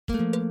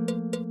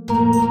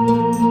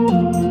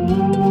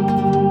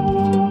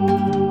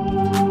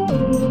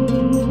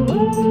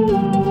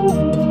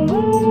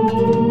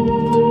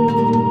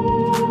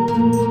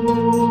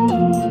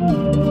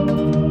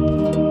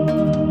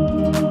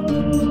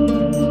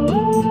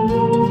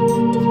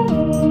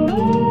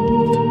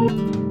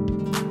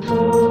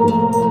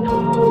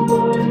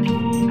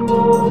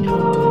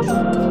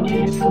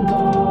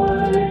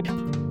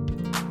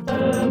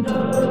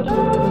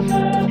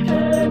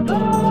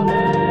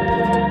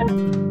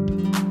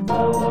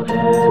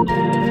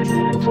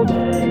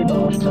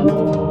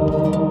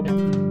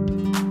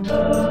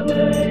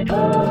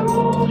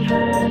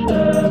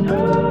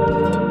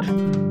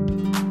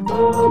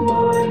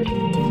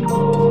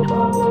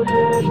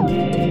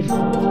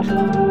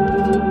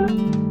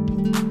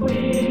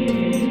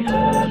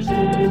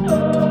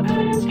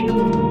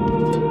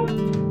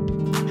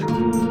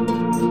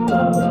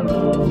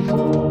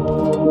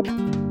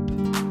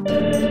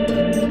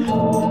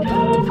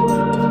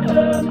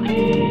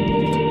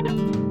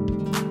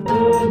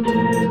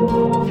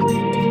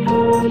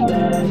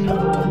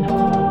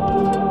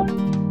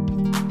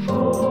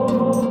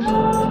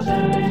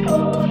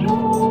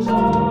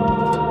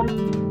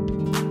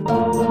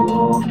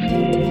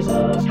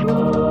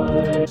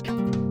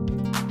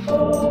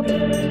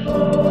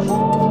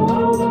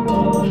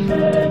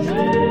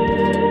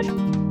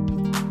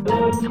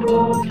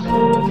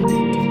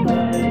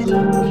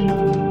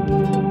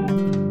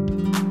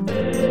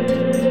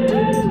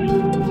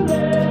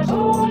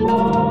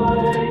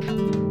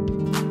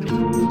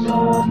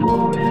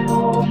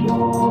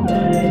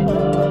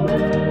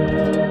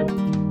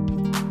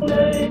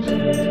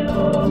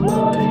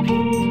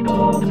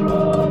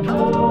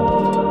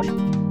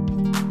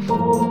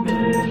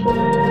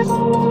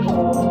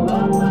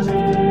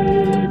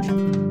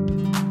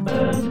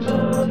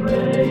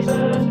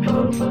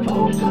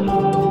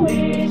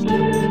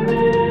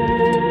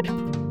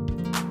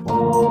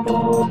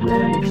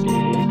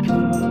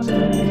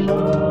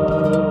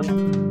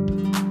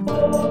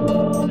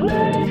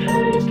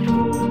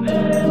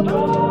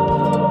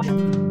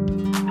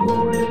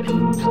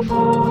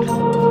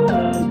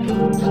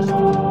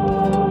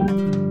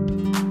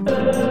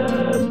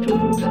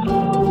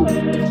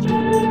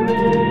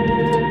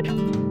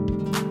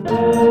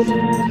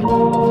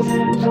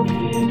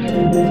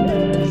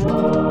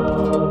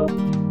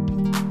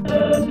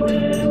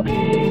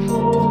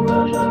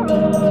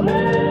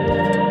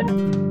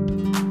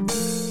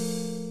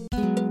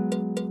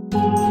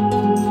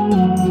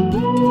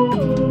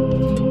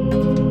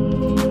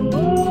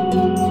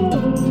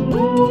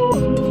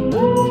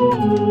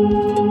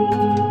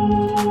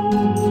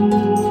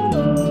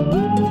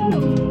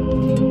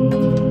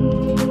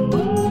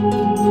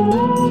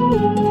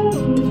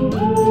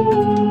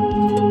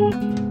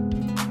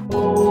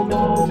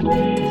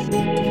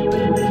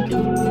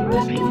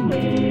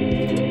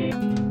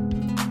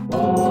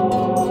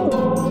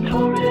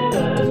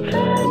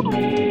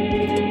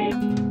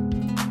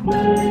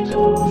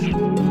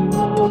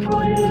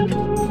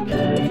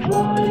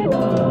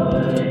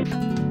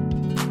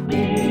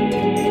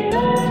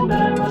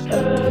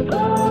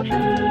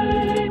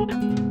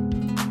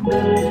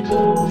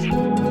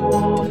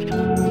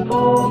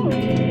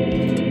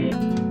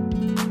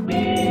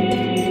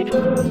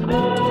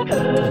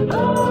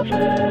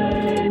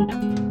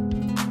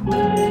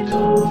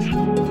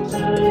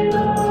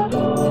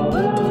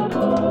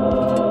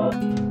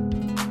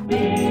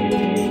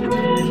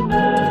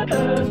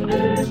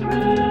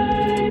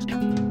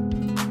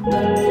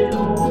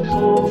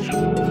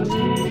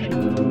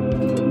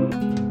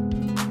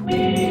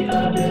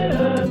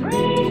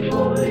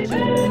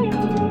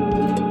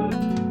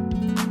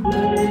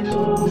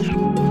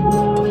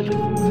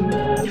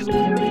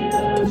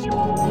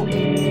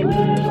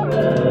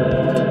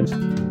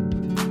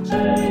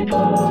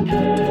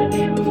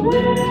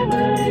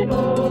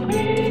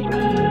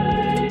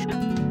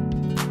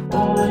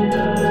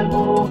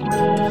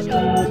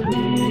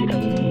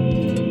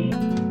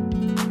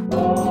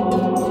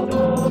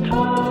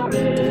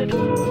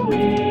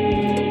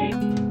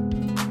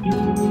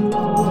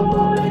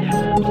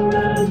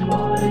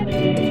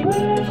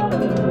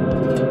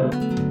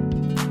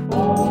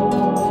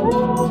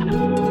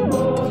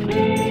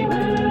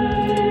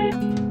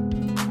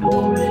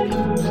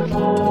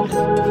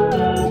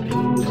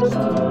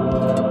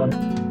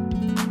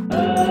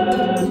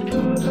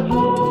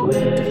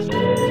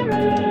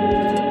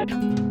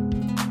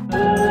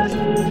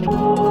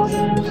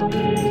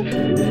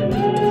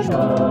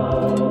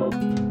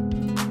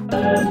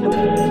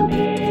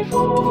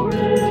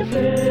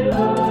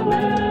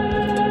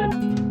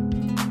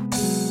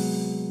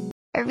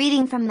A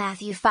reading from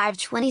Matthew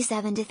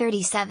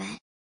 5:27-37.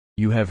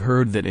 You have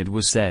heard that it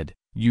was said,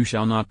 "You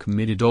shall not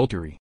commit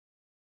adultery."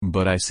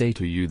 But I say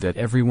to you that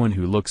everyone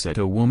who looks at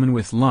a woman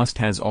with lust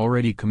has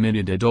already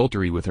committed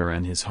adultery with her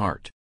in his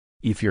heart.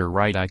 If your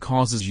right eye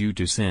causes you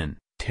to sin,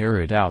 tear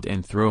it out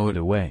and throw it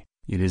away.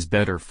 It is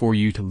better for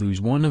you to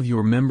lose one of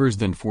your members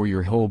than for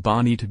your whole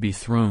body to be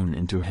thrown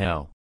into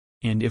hell.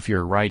 And if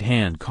your right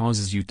hand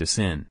causes you to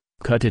sin,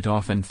 cut it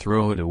off and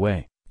throw it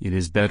away. It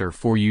is better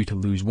for you to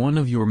lose one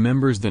of your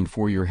members than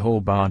for your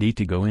whole body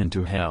to go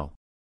into hell.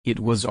 It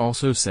was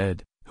also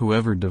said,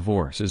 whoever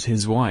divorces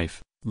his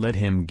wife, let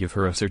him give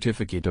her a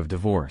certificate of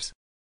divorce.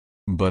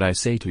 But I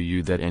say to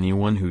you that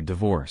anyone who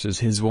divorces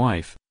his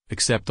wife,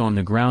 except on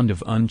the ground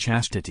of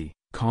unchastity,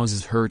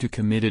 causes her to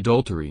commit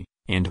adultery,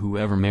 and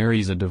whoever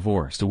marries a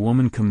divorced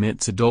woman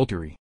commits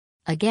adultery.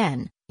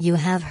 Again, you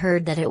have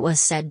heard that it was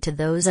said to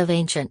those of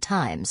ancient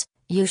times,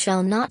 you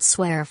shall not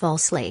swear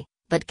falsely,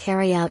 but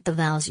carry out the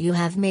vows you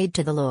have made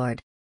to the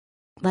Lord.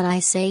 But I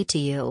say to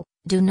you,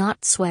 do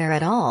not swear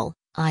at all,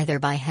 either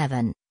by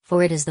heaven,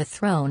 for it is the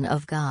throne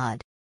of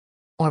God,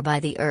 or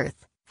by the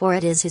earth, for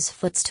it is his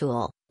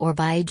footstool, or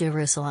by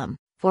Jerusalem,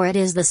 for it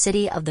is the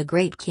city of the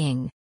great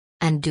King.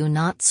 And do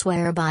not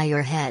swear by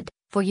your head,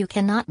 for you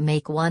cannot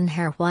make one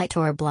hair white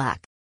or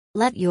black.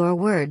 Let your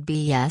word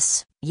be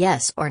yes,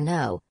 yes or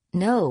no,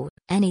 no.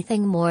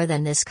 Anything more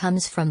than this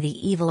comes from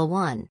the evil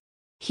one.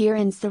 Here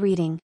ends the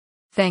reading.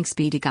 Thanks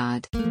be to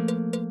God.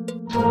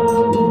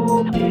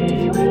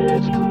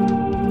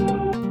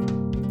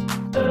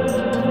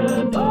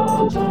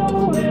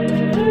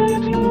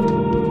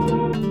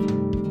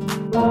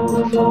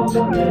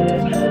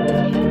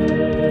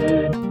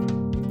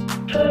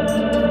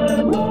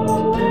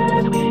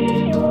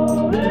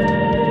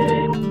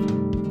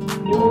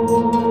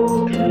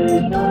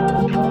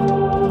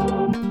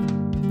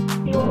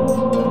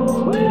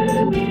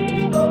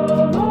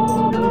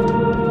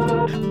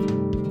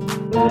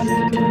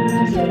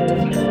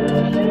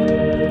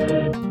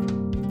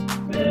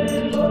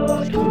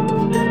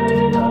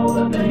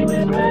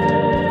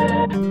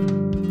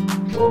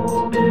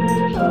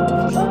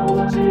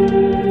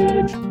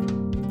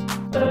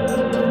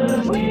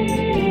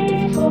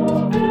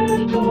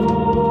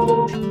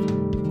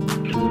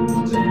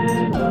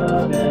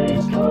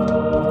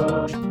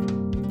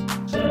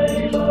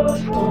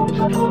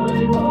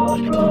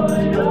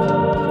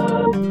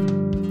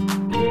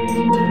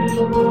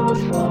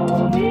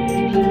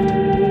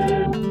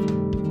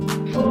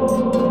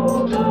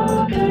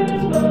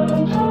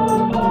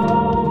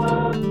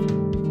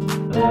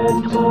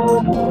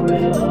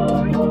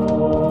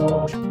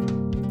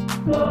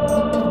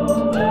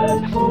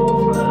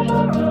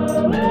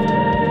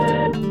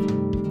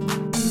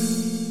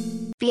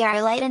 Be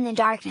our light in the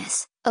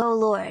darkness, O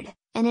Lord,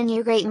 and in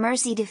your great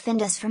mercy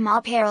defend us from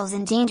all perils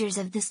and dangers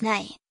of this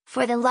night,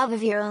 for the love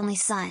of your only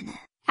Son,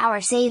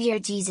 our Savior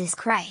Jesus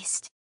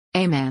Christ.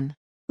 Amen.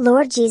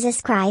 Lord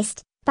Jesus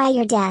Christ, by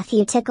your death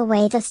you took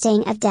away the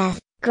sting of death.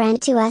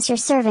 Grant to us your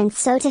servants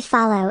so to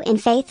follow in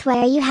faith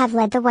where you have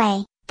led the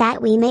way,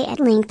 that we may at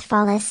length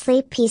fall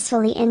asleep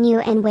peacefully in you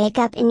and wake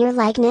up in your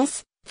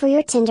likeness, for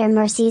your tender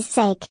mercy's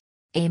sake.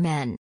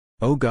 Amen.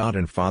 O God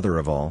and Father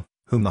of all,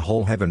 whom the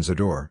whole heavens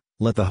adore,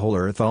 let the whole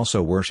earth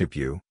also worship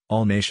you,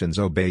 all nations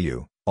obey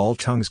you, all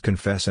tongues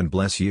confess and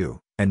bless you,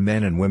 and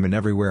men and women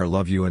everywhere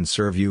love you and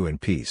serve you in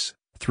peace,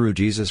 through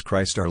Jesus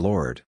Christ our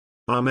Lord.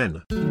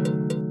 Amen.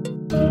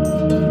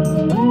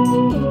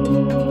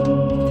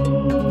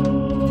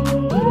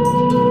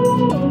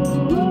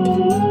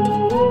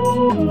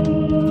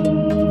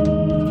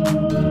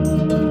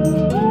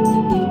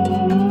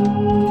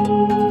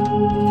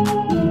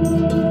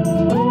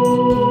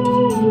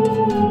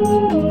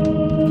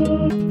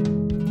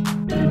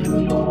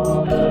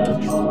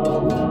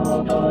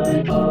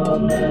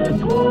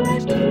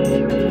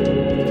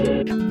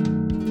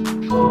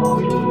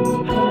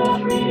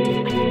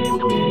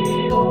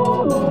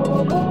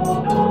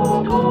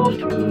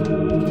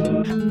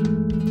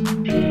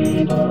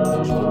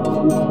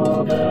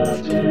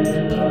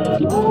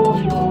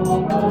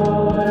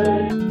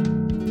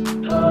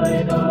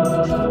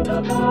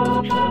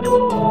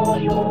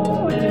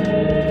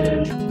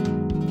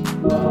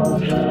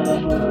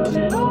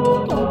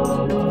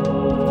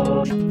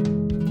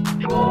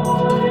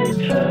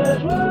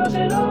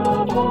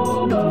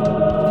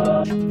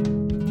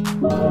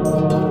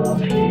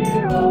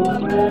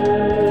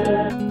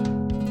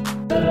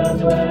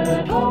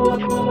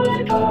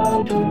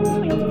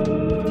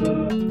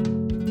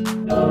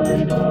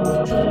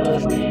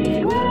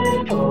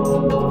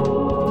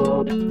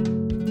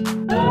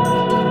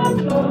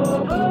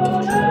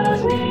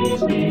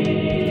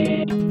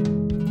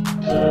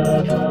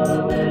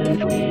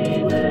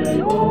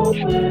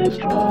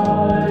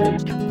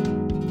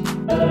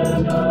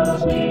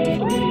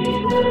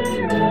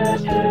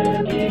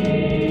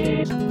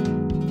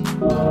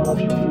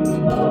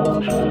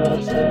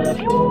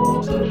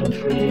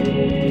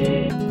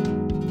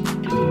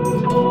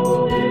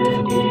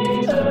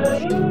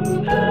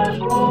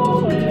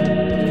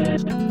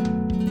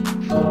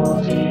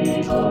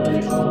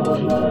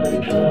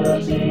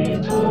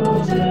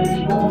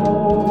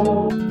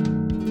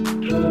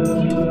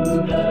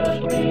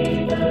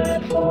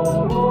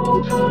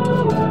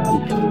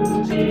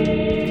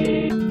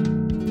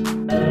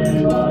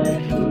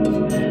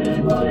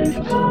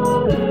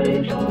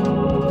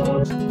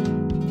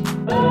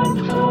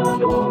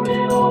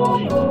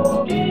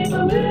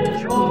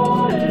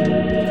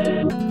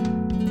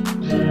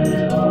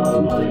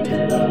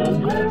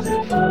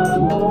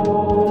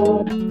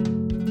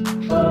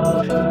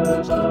 Father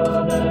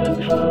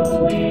and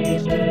Holy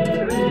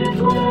Spirit,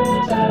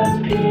 bless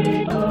and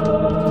keep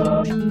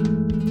us.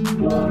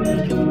 Glory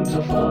to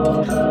the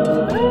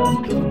Father,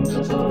 and to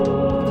the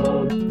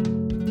Son,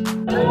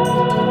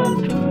 and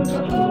to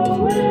the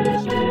Holy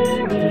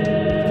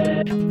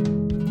Spirit,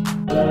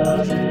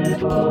 as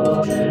it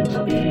was in the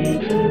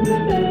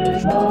beginning,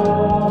 is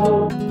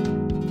now,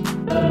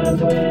 and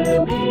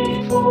will be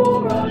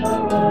forever.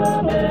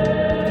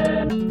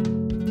 Amen.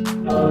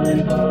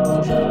 Guide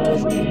us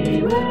as we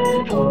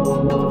wait, O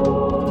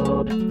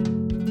Lord,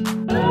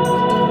 and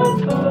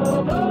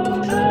come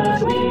us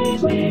as we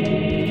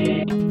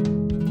sleep.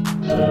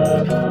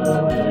 Set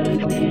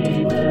awake we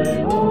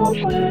may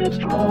watch with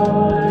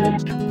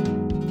Christ,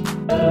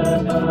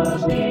 and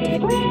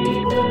asleep we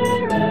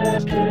may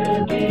rest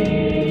in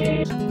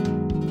peace.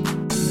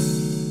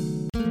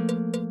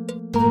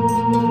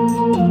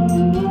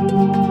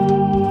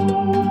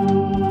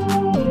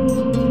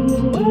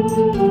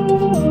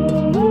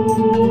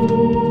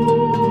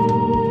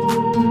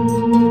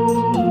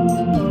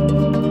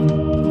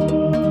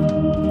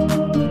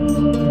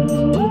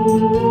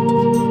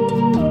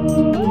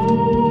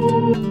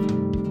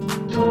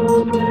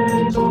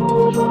 Praise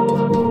of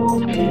our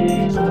Lord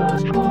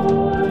Jesus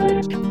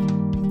Christ,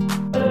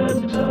 and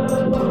the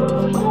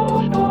word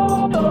of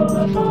God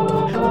the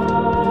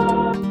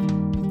Father,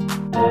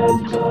 and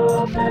the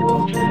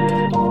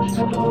fellowship of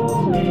the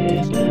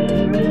Holy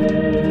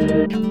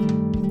Spirit,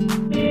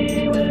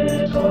 be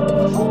with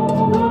us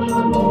all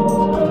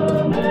evermore.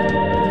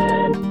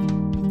 Amen.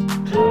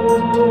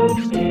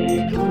 Thanks be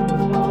to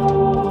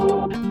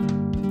God.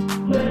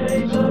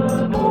 May the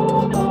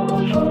God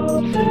of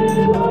hope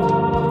fill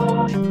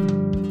us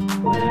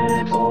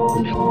with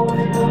all joy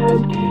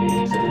and peace.